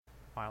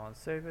file and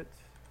save it.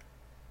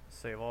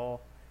 Save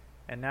all.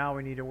 And now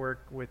we need to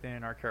work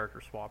within our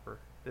character swapper.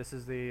 This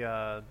is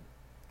the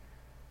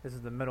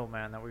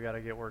middleman that we got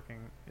to get working.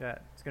 Yeah,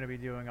 it's going to be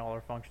doing all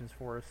our functions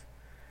for us.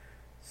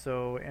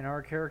 So in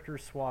our character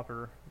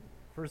swapper,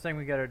 first thing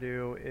we got to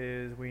do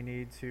is we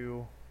need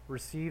to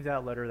receive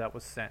that letter that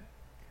was sent.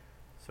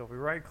 So if we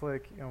right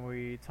click and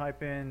we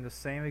type in the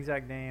same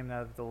exact name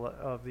of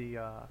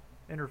the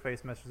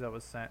interface message that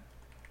was sent,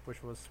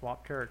 which was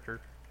swap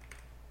character,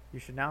 you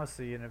should now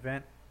see an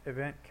event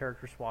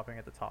character swapping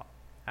at the top.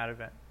 Add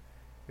event.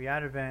 We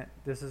add event.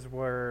 This is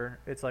where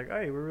it's like,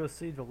 hey, we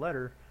received a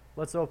letter.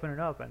 Let's open it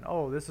up, and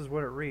oh, this is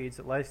what it reads.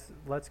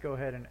 Let's go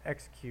ahead and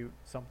execute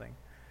something.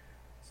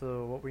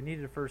 So what we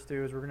need to first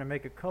do is we're going to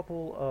make a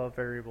couple of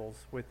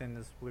variables within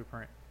this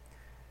blueprint,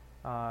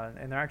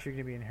 and they're actually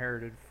going to be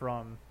inherited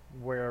from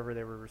wherever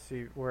they were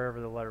received, wherever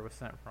the letter was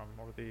sent from,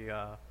 or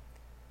the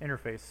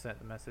interface sent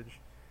the message.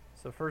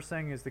 So first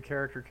thing is the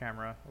character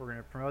camera. We're going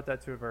to promote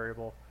that to a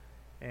variable,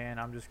 and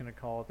I'm just going to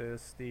call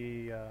this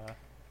the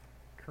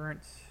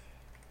current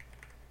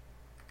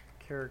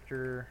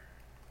character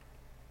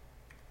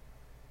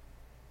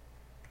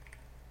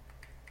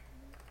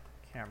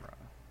camera.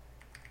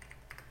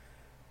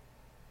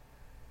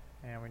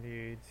 And we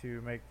need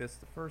to make this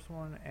the first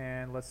one,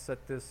 and let's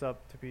set this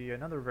up to be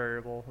another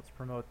variable. Let's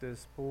promote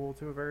this bool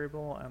to a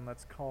variable, and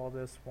let's call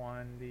this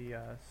one the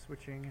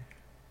switching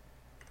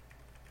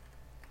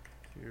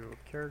to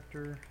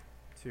character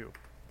 2.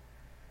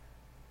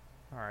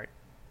 Alright.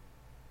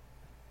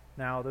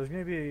 Now there's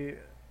going to be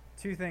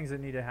two things that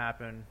need to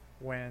happen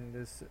when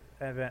this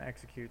event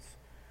executes.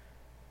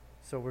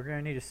 So we're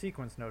going to need a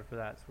sequence node for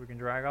that. So we can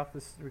drag off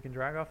the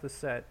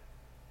set,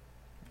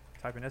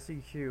 type in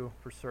seq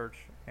for search,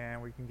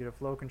 and we can get a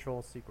flow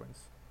control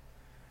sequence.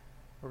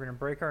 We're going to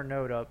break our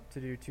node up to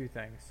do two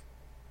things.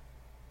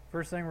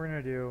 First thing we're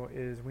going to do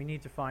is we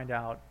need to find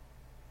out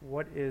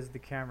what is the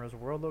camera's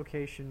world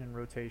location and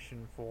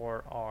rotation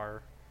for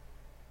our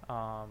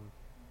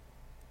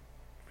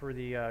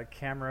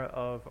camera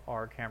of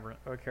our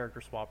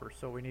character swapper.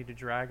 So we need to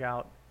drag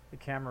out the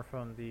camera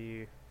from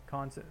the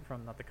from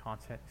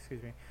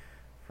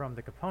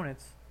the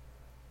components,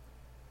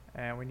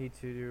 and we need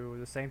to do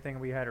the same thing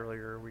we had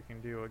earlier. We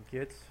can do a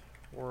get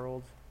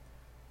world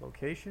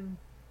location,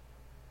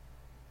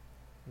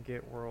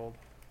 get world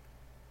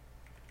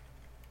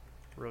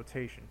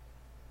rotation,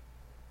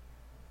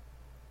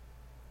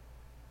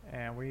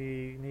 and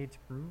we need to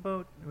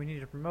promote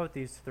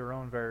these to their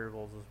own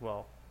variables as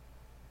well.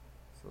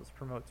 So let's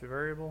promote to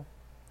variable,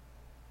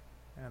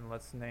 and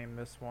let's name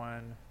this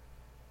one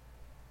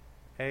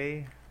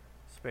A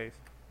space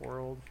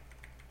world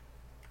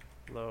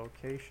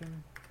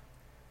location,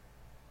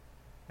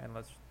 and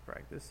let's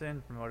drag this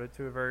in, promote it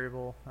to a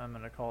variable. I'm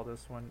going to call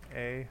this one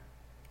A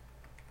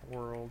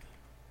world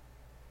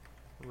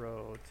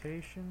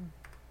rotation,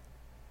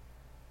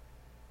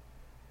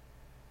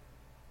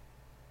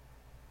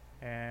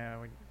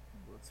 and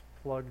let's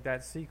plug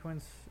that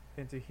sequence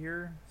into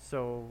here.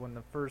 So when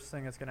the first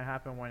thing that's going to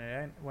happen when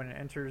it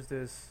enters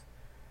this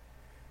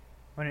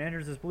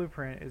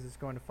blueprint is it's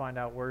going to find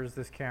out where is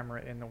this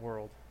camera in the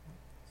world.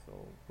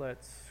 So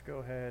let's go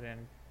ahead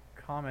and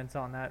comment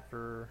on that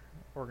for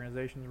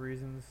organization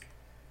reasons.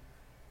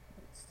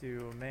 Let's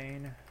do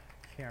main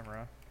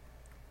camera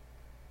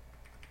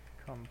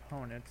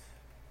component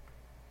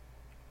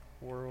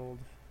world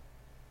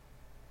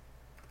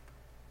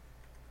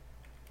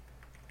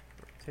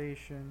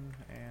rotation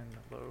and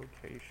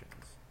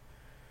locations.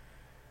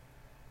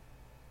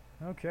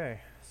 Okay,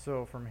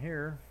 so from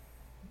here,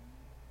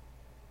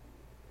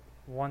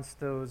 once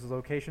those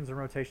locations and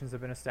rotations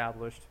have been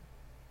established,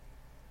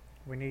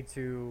 we need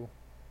to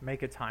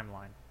make a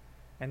timeline.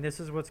 And this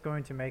is what's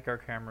going to make our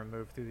camera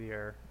move through the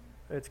air.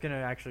 It's going to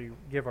actually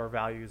give our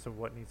values of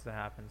what needs to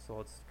happen. So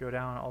let's go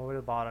down all the way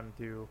to the bottom,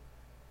 do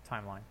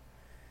timeline.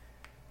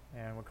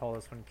 And we'll call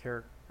this one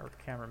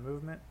camera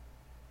movement.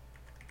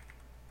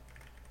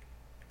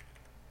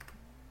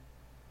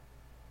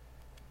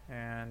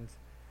 And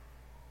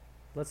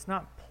let's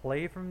not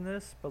play from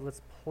this, but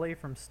let's play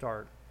from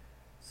start.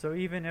 So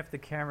even if the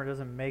camera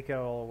doesn't make it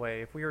all the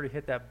way, if we already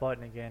hit that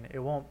button again, it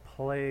won't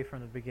play from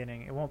the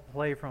beginning. It won't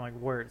play from like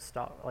where it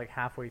stopped, like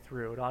halfway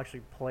through. It'll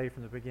actually play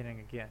from the beginning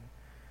again.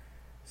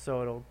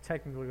 So it'll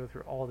technically go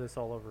through all this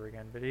all over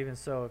again. But even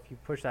so, if you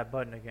push that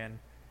button again,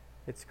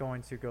 it's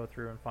going to go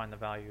through and find the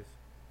values.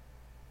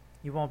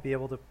 You won't be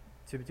able to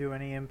do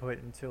any input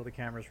until the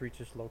camera's reached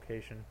its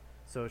location.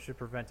 So it should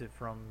prevent it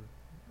from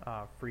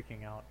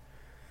freaking out.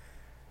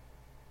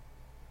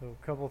 So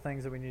a couple of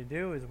things that we need to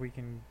do is we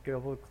can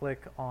double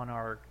click on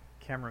our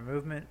camera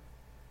movement,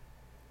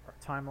 our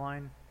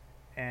timeline,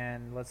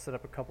 and let's set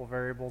up a couple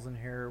variables in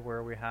here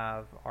where we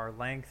have our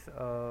length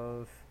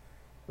of,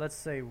 let's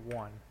say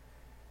 1,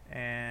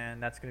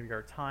 and that's going to be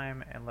our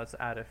time, and let's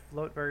add a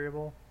float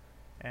variable,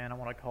 and I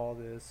want to call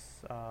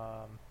this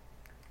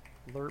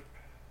lerp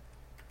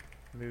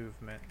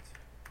movement,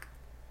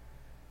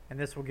 and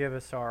this will give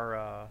us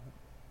our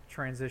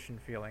transition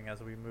feeling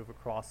as we move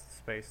across the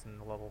space in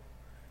the level.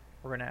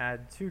 we're gonna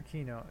add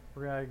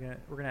we're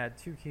gonna add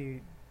two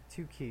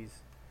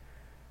keys.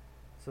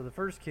 So the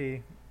first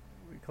key,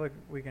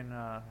 we can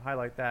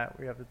highlight that.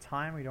 We have the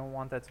time. We don't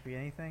want that to be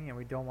anything, and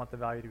we don't want the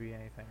value to be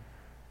anything.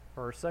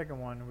 For our second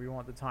one, we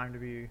want the time to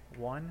be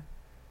 1,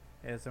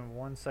 as in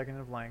 1 second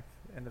of length,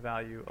 and the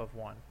value of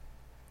 1.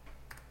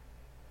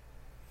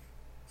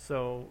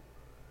 So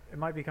it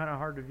might be kind of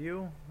hard to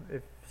view.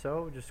 If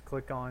so, just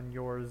click on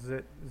your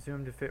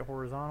zoom to fit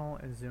horizontal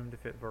and zoom to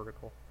fit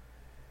vertical.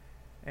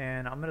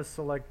 And I'm going to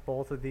select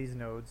both of these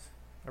nodes,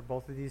 or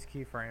both of these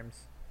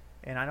keyframes,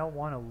 and I don't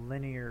want a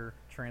linear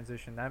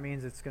transition. That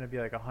means it's going to be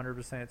like 100%.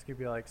 It's going to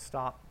be like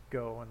stop,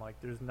 go, and like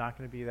there's not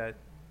going to be a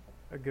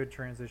good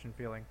transition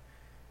feeling.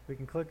 We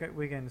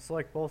can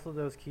select both of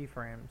those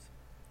keyframes,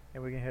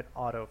 and we can hit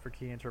auto for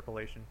key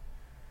interpolation,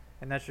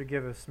 and that should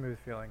give a smooth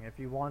feeling. If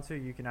you want to,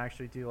 you can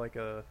actually do like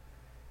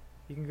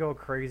you can go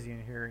crazy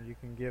in here, and you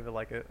can give it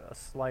like a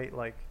slight,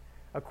 like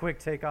a quick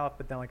takeoff,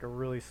 but then like a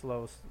really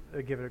slow,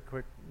 give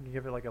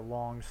it like a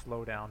long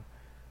slow down,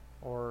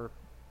 or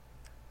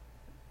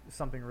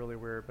something really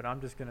weird. But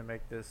I'm just gonna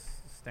make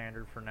this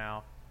standard for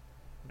now.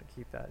 I'm gonna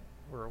keep that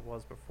where it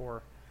was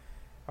before.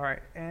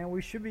 Alright, and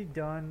we should be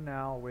done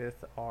now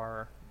with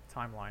our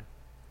timeline.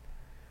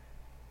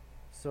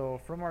 So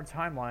from our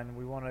timeline,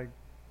 we want to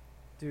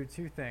do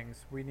two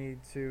things. We need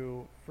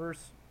to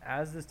first,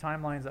 as this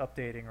timeline is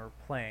updating or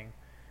playing,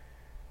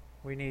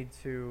 we need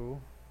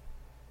to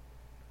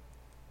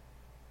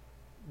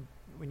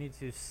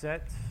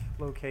set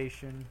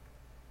location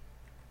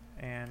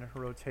and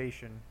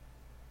rotation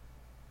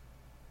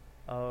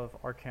of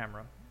our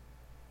camera.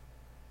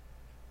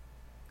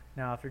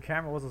 Now, if your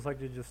camera wasn't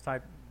selected, just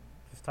type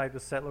the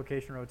set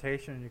location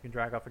rotation, and you can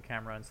drag off a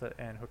camera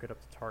and hook it up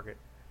to target.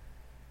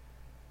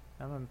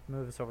 I'm going to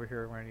move this over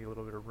here. We're going to need a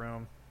little bit of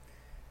room.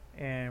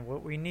 And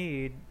what we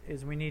need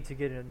is to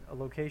get a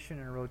location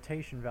and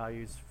rotation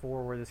values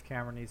for where this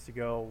camera needs to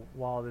go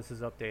while this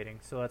is updating.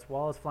 So that's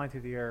while it's flying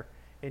through the air,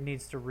 it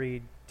needs to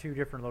read two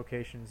different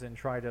locations and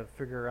try to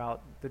figure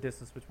out the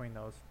distance between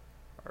those,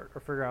 or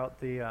figure out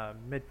the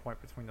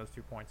midpoint between those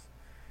 2 points.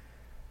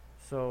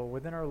 So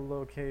within our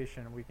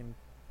location, we can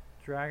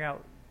drag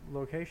out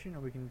location,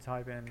 and we can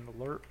type in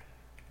lerp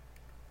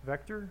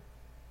vector,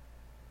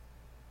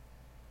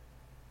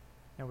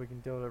 and we can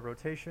do a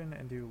rotation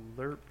and do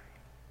lerp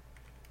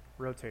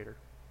rotator.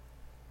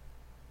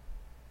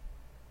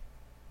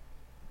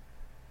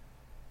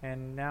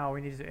 And now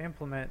we need to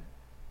implement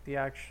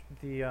it's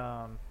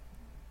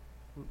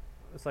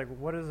like,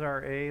 what is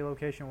our A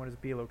location, what is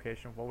B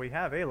location? Well, we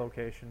have A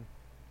location,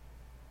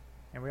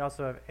 and we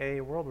also have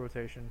A world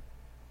rotation.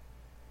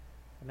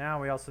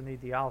 Now we also need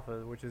the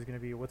alpha, which is going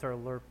to be what's our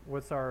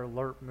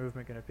lerp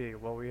movement going to be?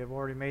 Well, we have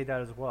already made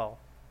that as well,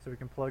 so we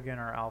can plug in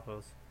our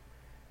alphas.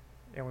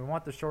 And we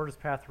want the shortest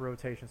path to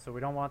rotation, so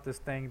we don't want this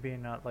thing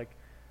being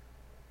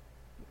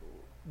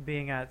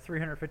at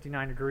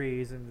 359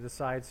 degrees and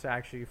decides to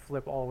actually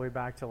flip all the way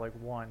back to like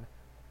 1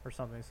 or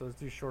something. So let's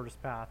do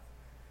shortest path,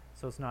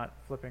 so it's not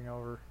flipping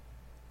over.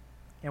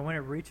 And when it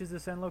reaches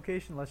this end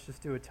location, let's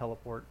just do a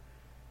teleport.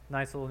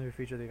 Nice little new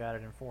feature they've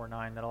added in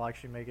 4.9 that'll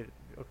actually make it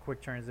a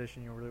quick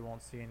transition. You really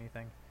won't see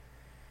anything.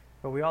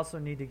 But we also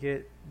need to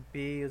get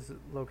B's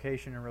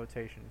location and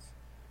rotations.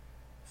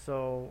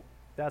 So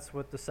that's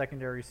what the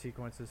secondary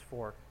sequence is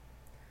for.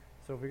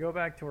 So if we go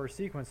back to our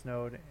sequence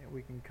node,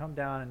 we can come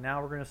down, and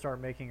now we're going to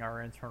start making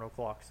our internal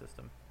clock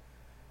system.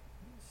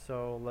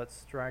 So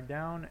let's drag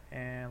down,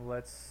 and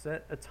let's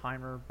set a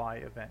timer by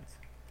event.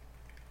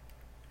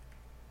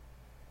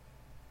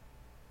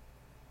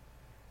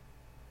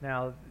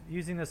 Now,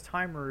 using this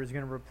timer is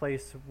going to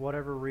replace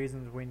whatever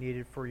reasons we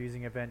needed for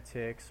using event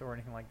ticks or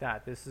anything like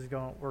that.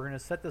 We're going to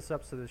set this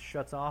up so this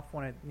shuts off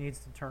when it needs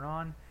to turn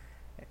on,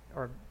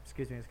 or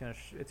excuse me, it's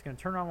going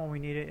to turn on when we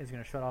need it. It's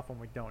going to shut off when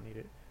we don't need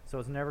it. So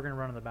it's never going to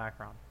run in the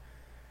background.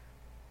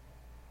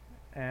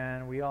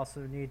 And we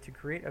also need to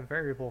create a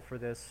variable for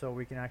this, so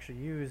we can actually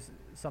use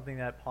something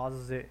that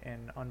pauses it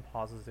and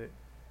unpauses it.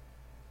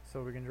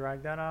 So we can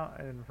drag that out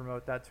and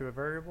promote that to a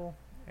variable,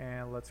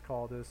 and let's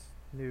call this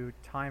new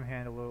time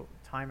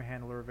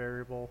handler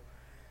variable,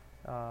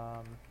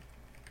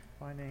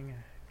 finding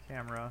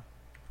camera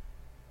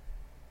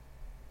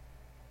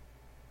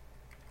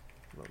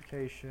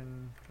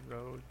location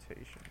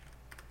rotation.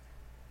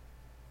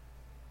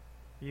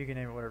 You can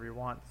name it whatever you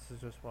want. This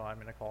is just what I'm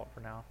going to call it for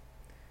now.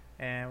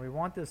 And we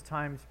want this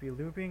time to be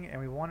looping,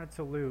 and we want it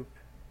to loop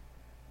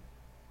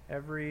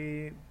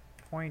every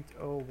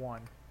 0.01.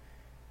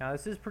 Now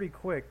this is pretty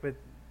quick, but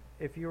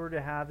if you were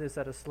to have this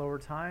at a slower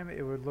time,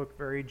 it would look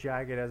very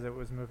jagged as it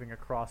was moving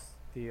across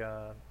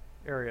the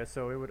area.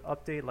 So it would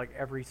update like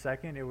every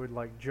second. It would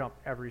like jump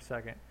every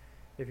second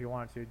if you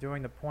wanted to.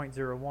 Doing the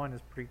 0.01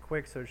 is pretty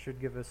quick, so it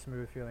should give a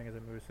smooth feeling as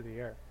it moves through the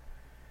air.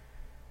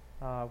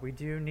 We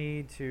do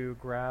need to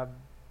grab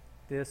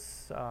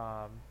this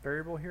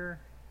variable here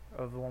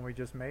of the one we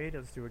just made.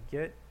 Let's do a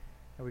get,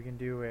 and we can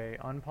do a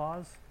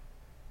unpause,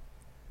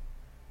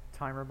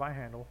 timer by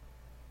handle,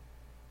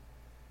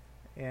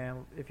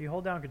 And if you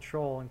hold down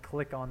Control and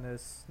click on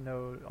this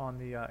node on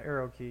the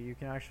arrow key, you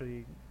can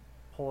actually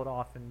pull it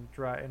off and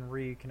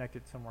reconnect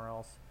it somewhere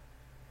else.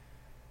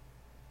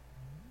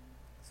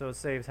 So it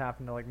saves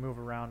having to like move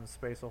around in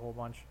space a whole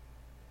bunch.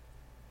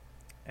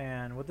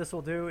 And what this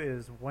will do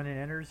is when it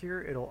enters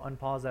here, it'll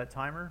unpause that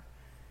timer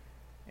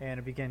and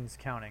it begins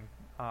counting.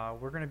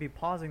 We're going to be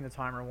pausing the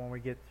timer when we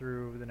get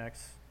through the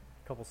next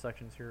couple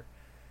sections here.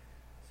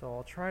 So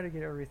I'll try to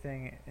get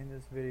everything in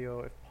this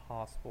video if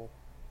possible.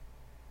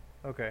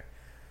 Okay,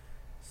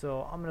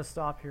 so I'm going to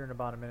stop here in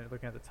about a minute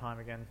looking at the time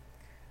again.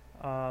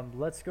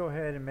 Let's go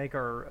ahead and make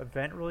our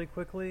event really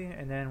quickly,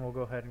 and then we'll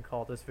go ahead and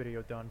call this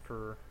video done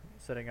for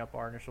setting up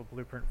our initial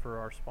blueprint for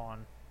our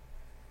spawn.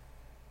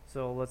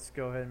 So let's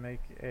go ahead and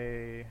make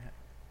a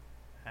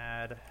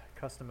add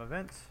custom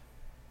event.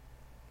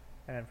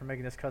 And for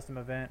making this custom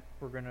event,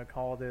 we're going to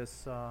call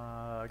this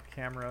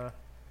camera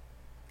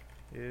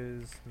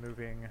is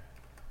moving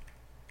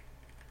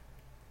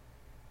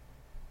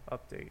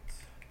update.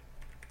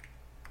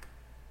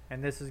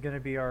 And this is going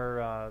to be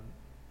our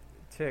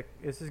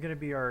This is going to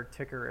be our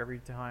ticker every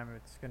time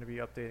it's going to be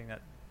updating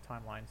that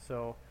timeline.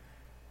 So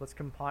let's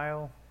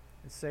compile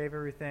and save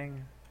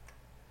everything.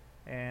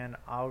 And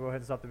I'll go ahead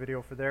and stop the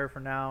video for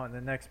now. And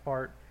the next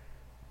part,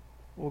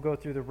 we'll go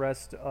through the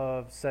rest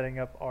of setting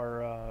up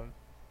our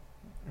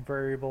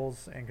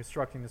variables and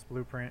constructing this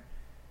blueprint.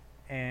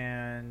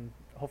 And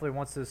hopefully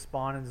once this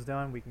spawn is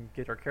done, we can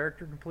get our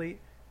character complete,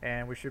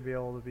 and we should be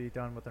able to be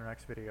done with our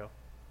next video.